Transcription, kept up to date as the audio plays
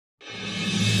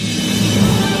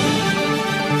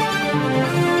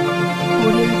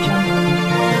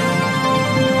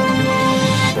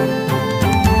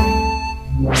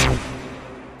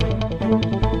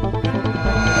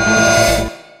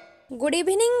Good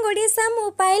evening Odisha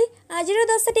mobile आज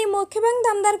 10टी मुख्य एवं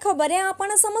दमदार खबर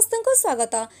आपण समस्त को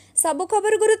स्वागत। सबु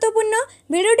खबर गुरुत्वपूर्ण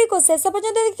भिडियोटी को शेष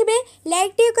पर्यंत देखिए,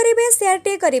 लाइक टे करेंगे, शेयर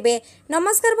टे करेंगे।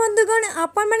 नमस्कार बंधुगण,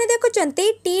 आपण मैंने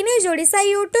देखुंटे T news Odisha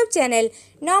YouTube channel.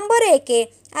 Number 1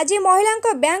 आज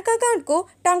महिला बैंक अकाउंट को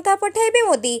टंका पठाइबे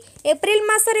मोदी। एप्रिल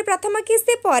मासरे प्रथम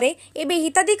किस्ती पर एबे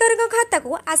हिताधिकारी खाता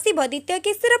को आसीबो द्वितीय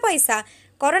किस्तीर पैसा।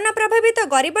 कोरोना प्रभावित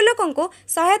गरीब लोकों को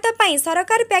सहायता पाई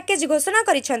सरकार पैकेज घोषणा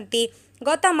करिसेंती।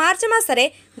 गत मार्च मासरे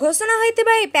घोषणा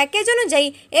होइतिबा ए पैकेज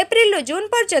अनुसार एप्रिल जून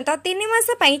पर्यंत 3 मास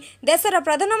पाई देशर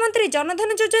प्रधानमंत्री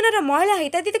जनधन योजनार महिला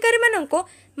हिताधिकारी माननको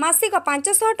मासिक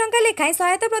 500 टंका लेखाएं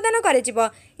सहायता प्रदान करिजिबो।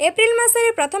 एप्रिल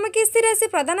मासरे प्रथम किस्ती राशि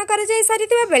प्रदान कर जाई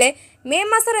सारितिबा बेले मे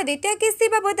मासर द्वितीय किस्ती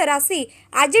बाबद राशि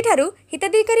आज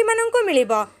हिताधिकारी माननको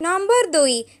मिलिबो। नंबर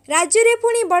 2 राज्य में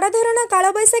पुणी बड़ धरण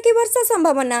कालबैशाखी वर्षा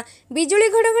संभावना। बिजुली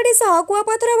घड़घड़ी सह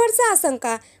कुआपथर वर्षा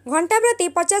आशंका। घंटा प्रति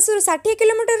 50 ରୁ 60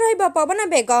 किलोमीटर रहिबो पवन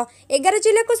बेग। 11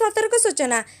 जिला को सतर्क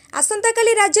सूचना। आसंता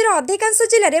काली राज्यर अधिकांश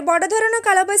जिले में बड़ धरण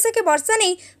कालबैशाखी वर्षा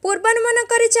नहीं पूर्वानुमान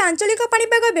करिछि आंचलिक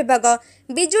पाणीपाग विभाग।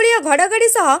 बिजुली और घड़घड़ी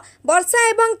सह वर्षा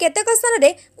एवं केतेक स्थान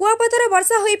में कुआपथर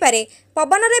वर्षा होई पारे।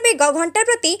 पवनर बेग घंटा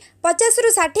प्रति 50 ରୁ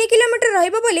 60 किलोमीटर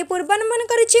रहिबो बोली पूर्वानुमान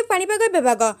करिछि पाणीपाग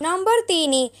विभाग। नंबर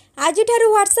 3 आज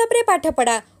व्हाट्सएप रे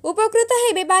पाठपढ़ा। उपकृत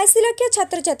हेबे 22 लाख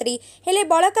छात्र छात्री, हेले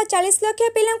बड़का 40 लाख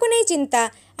पिलांकु नहीं चिंता।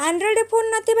 एंड्रॉइड फोन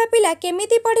नथिबा पिला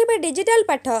केमिति पढ़िबे डिजिटल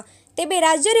पाठ। तेबे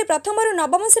राज्य में प्रथम ରୁ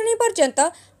नवम श्रेणी पर्यंत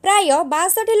प्राय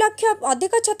 62 लाख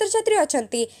अधिक छात्र छात्री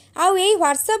अछंती। आउ एही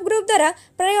व्हाट्सएप ग्रुप द्वारा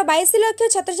प्राय 22 लाख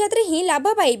छात्र छात्री ही लाभ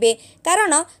पाइबे,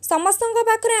 कारण समस्तଙ୍କ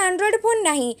पाखरे एंड्रॉइड फोन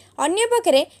नहीं। अन्य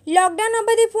पक्षरे लॉकडाउन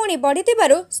अवधि पुणी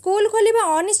बढ़िथिबारु स्कूल खोलिबा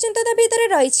अनिश्चितता भितर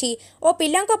रहिछि ओ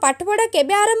पिलांक पाठपढ़ा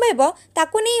केबे आरंभ हेबो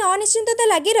ताकु नै अनिश्चितता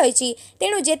लागि रहिछि।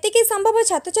 तेणु जेतिकी संभव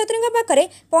छात्र छात्रीଙ୍କ पाखरे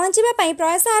पहुंचिबा पई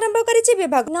प्रयास आरंभ करिछि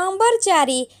विभाग। नंबर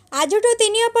 4 आजठु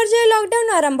 3 पर्याय लॉकडाउन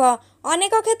आरंभ।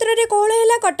 अनेक क्षेत्र में कोहल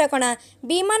है कटकणा।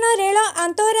 विमान रेल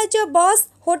आंतराज्य बस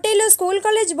होटेल स्कूल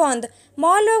कॉलेज बंद।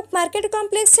 मॉल और मार्केट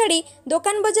कॉम्प्लेक्स छाड़ी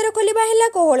दुकान बजार खोलिबा है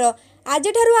कोहल। आज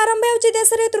आरंभ हो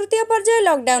देश में तृतीय पर्याय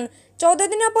लॉकडाउन। 14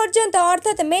 दिन पर्यंत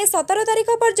अर्थात मे 17 तारिख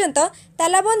पर्यंत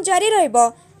तालाबंद जारी रहिबो।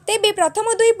 तेबे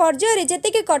प्रथम 2 पर्यायर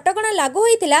जेतिकी कटकणा लागू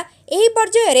होइतिला एही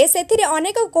पर्यायर सेथिरे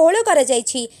अनेक कोहल करा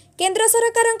जायछि। केंद्र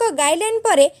सरकारक गाइडलाइन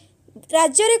पर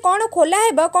राज्य में कौन खोला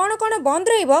है कौन कौन बंद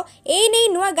रही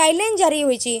नुआ गाइडलाइन जारी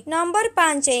होइछि। नंबर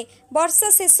 5 वर्ष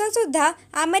शेष सुधा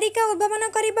अमेरिका उद्भावन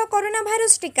करिबा कोरोना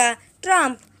भाइरस टीका।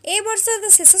 ट्रम्प ए वर्ष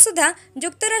शेष सुधा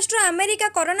युक्तराष्ट्र अमेरिका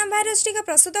कोरोना भाइरस टीका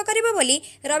प्रस्तुत करिबो बोली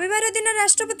रविवार दिन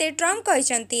राष्ट्रपति ट्रम्प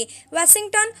कहिसंती।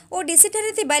 वाशिंगटन और डीसी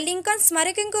ठारे थिबा लिंकन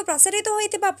स्मारकी को प्रसारित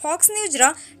होइतिबा फॉक्स न्यूज रो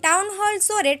टाउन हॉल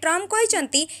शो रे ट्रम्प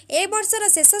कहिसंती ए वर्षर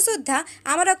शेष सुधा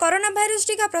आमर कोरोना भाइरस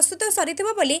टीका प्रस्तुत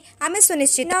सरिथिबो बोली आमे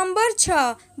सुनिश्चित। नंबर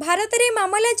 6 भारत रे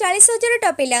मामला 40,000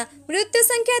 टपिला, मृत्यु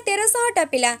संख्या 1300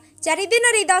 टपिला। 4 दिन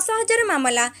में 10,000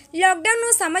 मामला। लॉकडाउन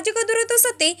और सामाजिक दूरत्व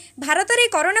सत्ते भारत में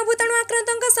कोरोना भूताणु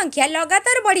आक्रांतों संख्या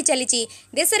लगातार बढ़ी चली।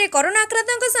 देश में कोरोना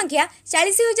आक्रांतों संख्या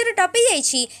 40,000 टपी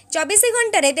जाइछि। 24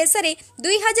 घंटे देश में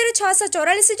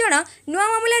 2,644 जन नुआ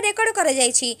मामला रेकर्ड कर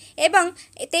एवं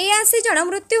 83 जन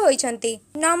मृत्यु होइछंती।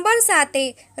 नंबर 7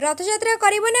 रथयात्रा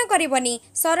करिबो ना करिबोनी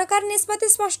सरकार निष्पत्ति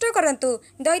स्पष्ट करंतु।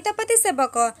 दैत्यपति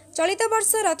सेवक चलित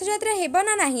वर्ष रथयात्रा हेबो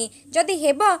ना नाही, जदि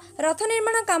हेबो रथ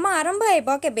निर्माण काम आरंभ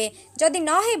हेबो केबे, जदि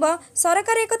न हेबो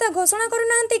सरकार एकता घोषणा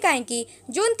करूनांती काहेकि।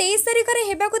 जून 23 तारिख रे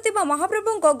हेबाकु थिबा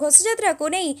महाप्रभुଙ୍କ घोषयात्रा को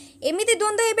नहीं एमिति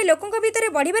द्वंद्व एबे लोकଙ୍କ भितरे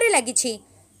बढ़िबारे लागिछि।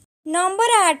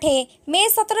 नंबर 8 मे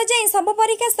 17 जाए सब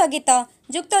परीक्षा स्थगित।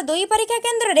 युक्त 2 परीक्षा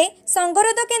केन्द्र में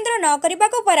संगरोध केन्द्र न करने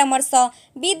को परामर्श।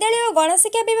 विद्यालय और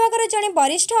गणशिक्षा विभाग जड़े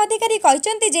वरिष्ठ अधिकारी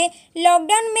कहते जे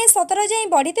लॉकडाउन मे 17 जाए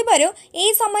बढ़ी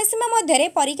यही समयसीमा मध्य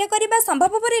परीक्षा करने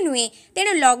संभवपर नुहे।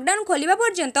 तेणु लॉकडाउन खोलिबा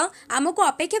पर्यंत आमको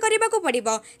अपेक्षा करने को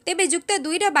पड़ो। तेबे युक्त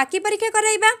 2 बाकी परीक्षा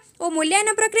कराइबा और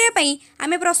मूल्यांकन प्रक्रिया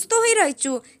आमे प्रस्तुत हो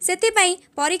रहीचु। सेथिपाई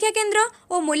परीक्षा केन्द्र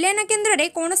और मूल्यांकन केन्द्र में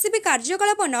कौन भी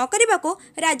कार्यकलाप न करने को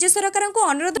राज्य सरकार को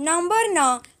अनुरोध। नंबर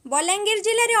 9 बलांगीर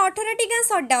जिले में 18टी गाँ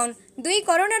सटडाउन। 2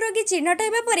 कोरोना रोगी चिन्हट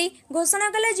होगा पर घोषणा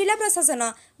कला जिला प्रशासन।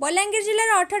 बलांगीर जिले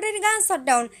में 18टी गाँ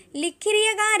सटडाउन।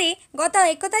 लिखिरिया गाँव में गत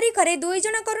 1 तारिख में 2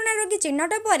 जन कोरोना रोगी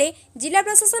चिन्हट पर जिला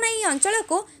प्रशासन यह अंचल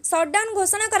को सटडाउन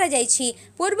घोषणा करा जायछि।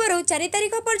 पूर्व 4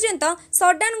 तारिख पर्यंत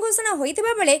सटडाउन घोषणा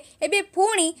होइतिबा बेले एबे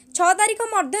पुणी 6 तारिख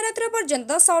मध्यरात्र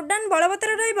पर्यंत सटडाउन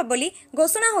बलवत्तर रहिबा बोली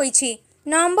घोषणा होइछि।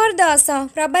 नंबर 10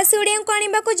 प्रवासी ओडिया को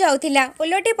आनिबाकू जाउथिला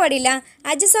उलटी पड़िला।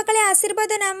 आज सकाळे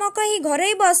आशीर्वाद नामक ही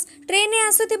घरोई बस ट्रेन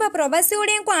आसुथिबा प्रवासी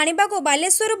ओडिया को आनिबाकू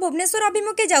बालेश्वर भुवनेश्वर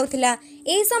अभिमुखे जाउथिला।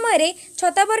 एही समय रे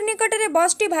छतापर निकटरे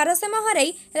बसटी भारसाम्य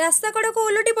हराई रास्ता कड़क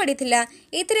उलटी पड़िथिला।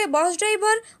 एथिरे बस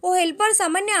ड्राइवर और हेल्पर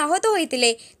सामान्य आहत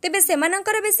होइतिले। तेबे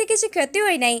सेमानंकर बेसी किछि क्षति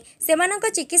होई नाही। सेमानंक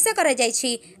चिकित्सा करा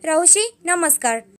जायछि। रहुछि नमस्कार।